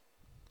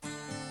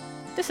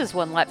This is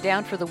One Lap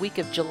Down for the week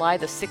of July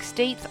the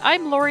 16th.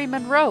 I'm Lori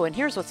Monroe, and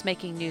here's what's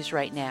making news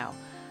right now.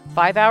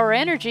 5 Hour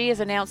Energy has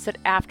announced that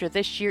after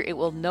this year, it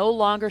will no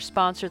longer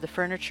sponsor the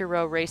Furniture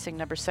Row Racing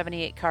number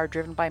 78 car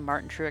driven by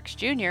Martin Truex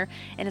Jr.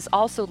 and is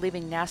also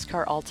leaving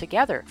NASCAR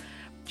altogether.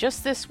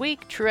 Just this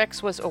week,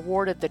 Truex was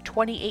awarded the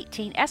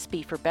 2018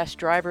 ESPY for Best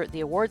Driver at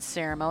the awards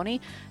ceremony.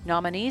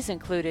 Nominees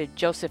included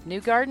Joseph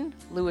Newgarden,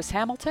 Lewis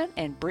Hamilton,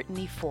 and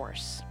Brittany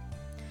Force.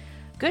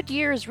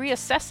 Goodyear is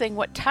reassessing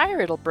what tire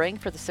it'll bring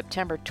for the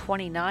September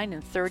 29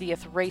 and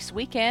 30th race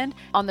weekend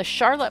on the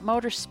Charlotte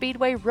Motor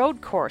Speedway road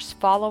course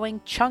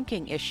following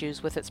chunking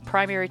issues with its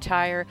primary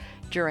tire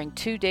during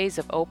 2 days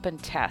of open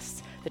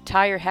tests. The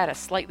tire had a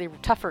slightly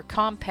tougher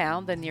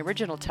compound than the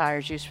original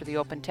tires used for the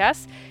open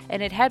tests,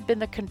 and it had been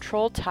the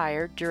control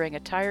tire during a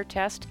tire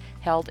test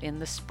held in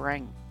the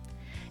spring.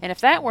 And if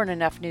that weren't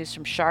enough news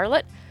from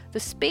Charlotte, the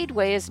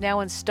Speedway is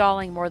now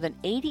installing more than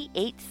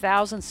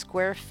 88,000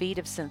 square feet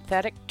of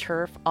synthetic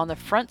turf on the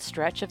front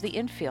stretch of the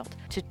infield.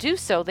 To do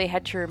so, they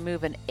had to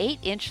remove an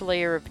 8-inch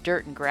layer of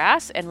dirt and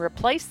grass and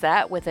replace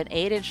that with an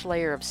 8-inch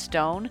layer of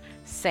stone,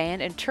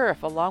 sand, and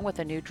turf, along with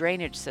a new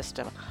drainage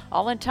system,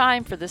 all in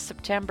time for this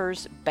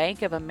September's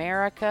Bank of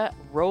America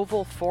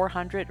Roval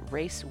 400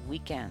 race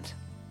weekend.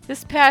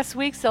 This past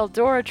week's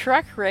Eldora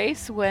truck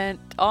race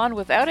went on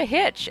without a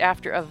hitch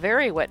after a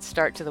very wet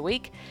start to the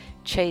week.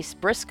 Chase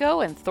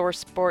Briscoe and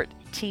ThorSport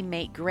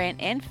teammate Grant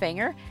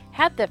Enfinger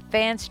had the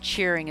fans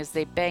cheering as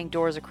they banged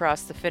doors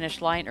across the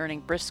finish line,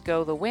 earning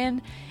Briscoe the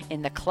win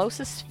in the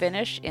closest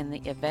finish in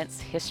the event's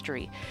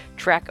history.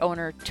 Track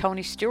owner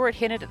Tony Stewart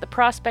hinted at the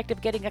prospect of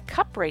getting a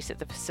cup race at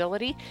the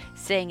facility,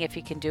 saying if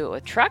you can do it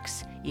with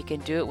trucks, you can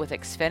do it with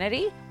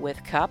Xfinity,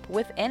 with Cup,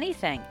 with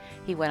anything.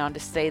 He went on to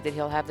say that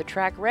he'll have the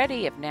track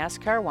ready if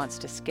NASCAR wants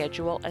to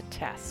schedule a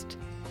test.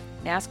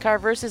 NASCAR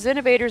versus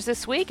Innovators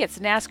this week. It's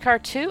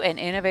NASCAR 2 and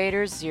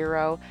Innovators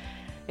 0.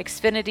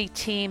 Xfinity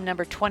team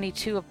number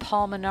 22 of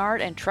Paul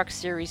Menard and Truck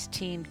Series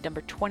team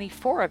number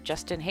 24 of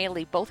Justin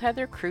Haley both had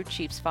their crew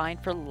chiefs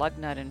fined for lug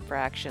nut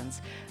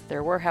infractions.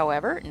 There were,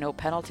 however, no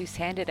penalties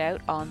handed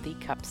out on the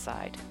Cup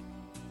side.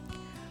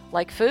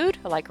 Like food?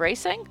 Like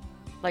racing?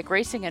 Like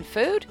racing and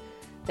food?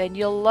 Then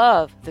you'll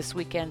love this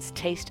weekend's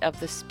Taste of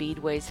the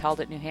Speedways held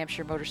at New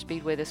Hampshire Motor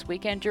Speedway this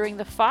weekend during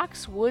the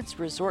Foxwoods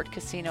Resort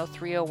Casino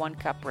 301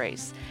 Cup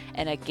race,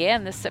 and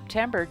again this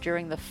September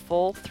during the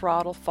Full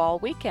Throttle Fall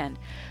weekend.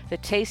 The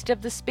Taste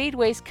of the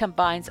Speedways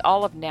combines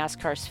all of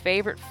NASCAR's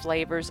favorite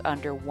flavors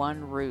under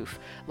one roof,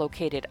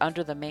 located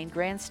under the main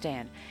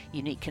grandstand.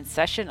 Unique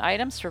concession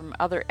items from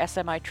other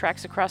SMI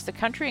tracks across the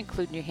country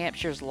include New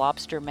Hampshire's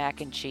Lobster Mac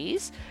and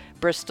Cheese,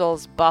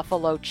 Bristol's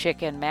Buffalo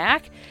Chicken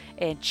Mac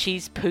and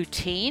Cheese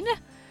Poutine,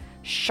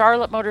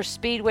 Charlotte Motor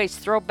Speedway's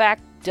Throwback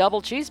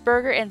Double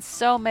Cheeseburger, and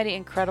so many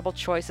incredible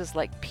choices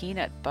like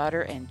peanut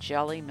butter and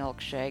jelly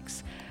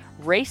milkshakes,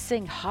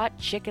 racing hot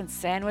chicken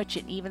sandwich,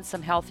 and even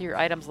some healthier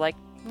items like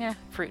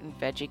fruit and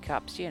veggie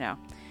cups,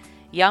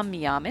 Yum,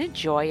 yum.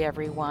 Enjoy,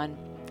 everyone.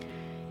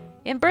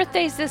 In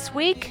birthdays this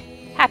week,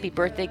 happy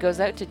birthday goes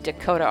out to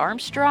Dakota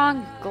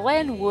Armstrong,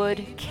 Glenn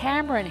Wood,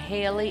 Cameron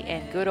Haley,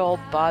 and good old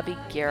Bobby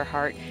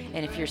Gerhart.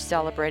 And if you're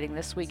celebrating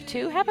this week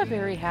too, have a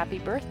very happy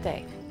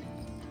birthday.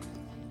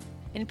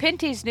 In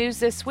Pinty's news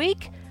this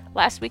week,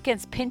 last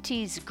weekend's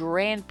Pinty's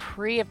Grand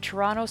Prix of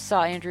Toronto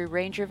saw Andrew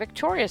Ranger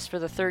victorious for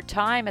the third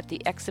time at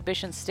the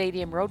Exhibition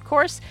Stadium road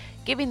course,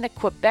 giving the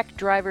Quebec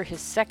driver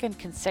his second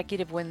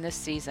consecutive win this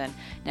season.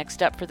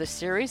 Next up for the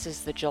series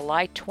is the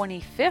July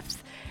 25th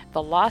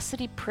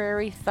Velocity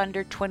Prairie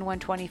Thunder Twin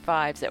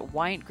 125s at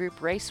Wyant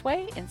Group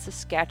Raceway in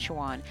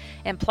Saskatchewan,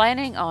 and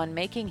planning on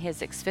making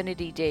his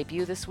Xfinity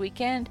debut this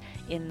weekend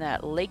in the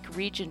Lake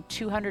Region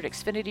 200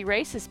 Xfinity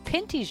race is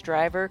Pinty's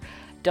driver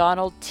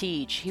Donald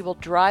Teege. He will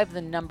drive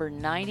the number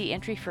 90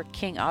 entry for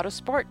King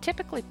Autosport,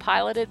 typically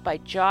piloted by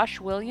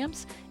Josh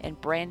Williams and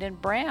Brandon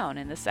Brown,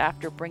 and this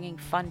after bringing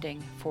funding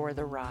for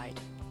the ride.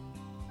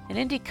 In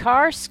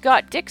IndyCar,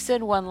 Scott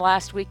Dixon won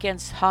last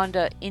weekend's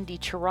Honda Indy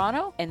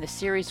Toronto, and the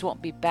series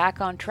won't be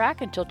back on track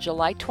until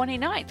July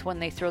 29th when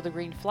they throw the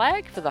green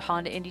flag for the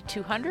Honda Indy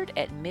 200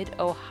 at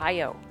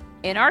Mid-Ohio.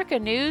 In ARCA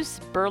news,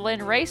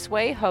 Berlin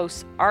Raceway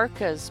hosts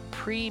ARCA's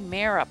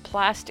Primera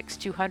Plastics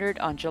 200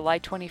 on July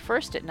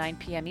 21st at 9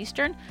 p.m.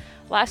 Eastern.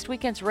 Last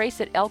weekend's race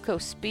at Elko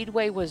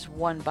Speedway was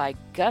won by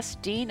Gus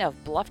Dean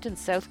of Bluffton,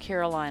 South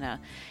Carolina.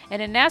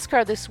 And in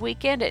NASCAR this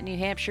weekend at New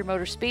Hampshire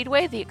Motor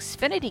Speedway, the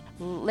Xfinity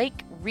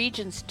Lake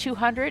Regions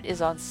 200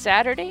 is on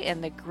Saturday,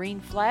 and the green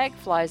flag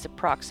flies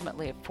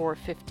approximately at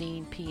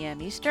 4:15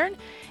 p.m. Eastern.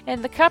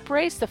 And the Cup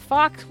race, the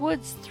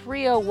Foxwoods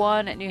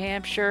 301 at New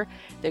Hampshire,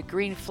 the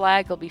green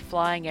flag will be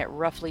flying at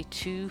roughly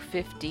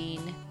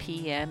 2:15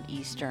 p.m.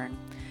 Eastern.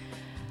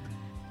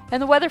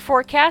 And the weather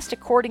forecast,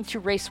 according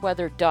to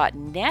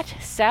raceweather.net,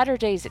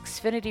 Saturday's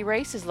Xfinity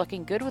race is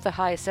looking good with a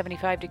high of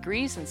 75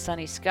 degrees and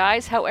sunny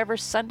skies. However,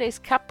 Sunday's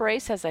Cup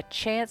race has a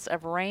chance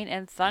of rain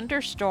and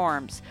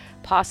thunderstorms,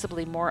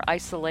 possibly more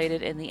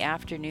isolated in the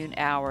afternoon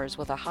hours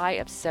with a high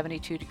of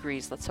 72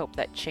 degrees. Let's hope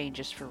that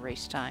changes for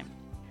race time.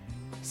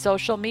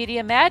 Social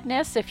media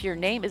madness. If your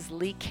name is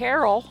Lee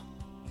Carroll,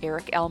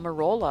 Eric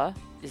Almirola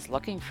is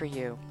looking for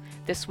you.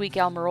 This week,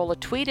 Almirola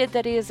tweeted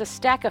that he has a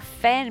stack of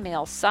fan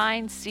mail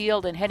signed,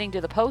 sealed, and heading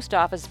to the post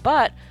office,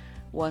 but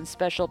one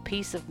special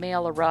piece of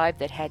mail arrived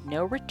that had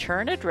no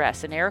return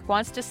address, and Eric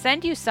wants to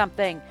send you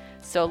something.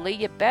 So Lee,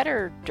 you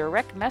better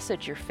direct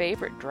message your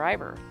favorite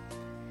driver.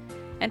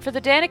 And for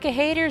the Danica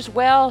haters,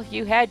 well,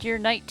 you had your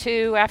night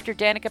too after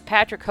Danica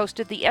Patrick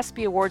hosted the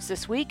ESPY Awards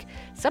this week.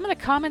 Some of the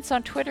comments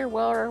on Twitter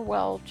were,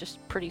 well,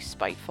 just pretty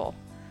spiteful.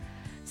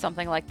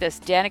 Something like this: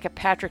 Danica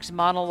Patrick's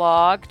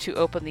monologue to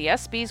open the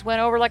ESPYs went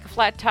over like a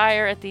flat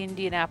tire at the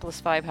Indianapolis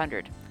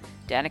 500.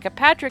 Danica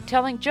Patrick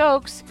telling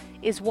jokes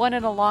is one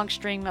in a long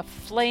stream of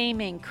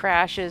flaming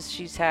crashes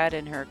she's had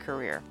in her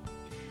career.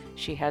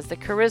 She has the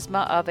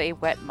charisma of a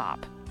wet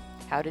mop.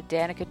 How did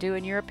Danica do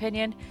in your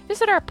opinion?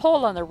 Visit our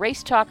poll on the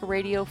Race Talk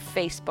Radio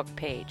Facebook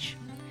page.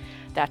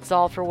 That's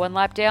all for One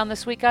Lap Down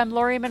this week. I'm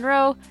Lori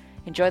Monroe.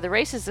 Enjoy the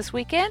races this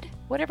weekend,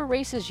 whatever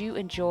races you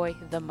enjoy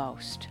the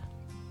most.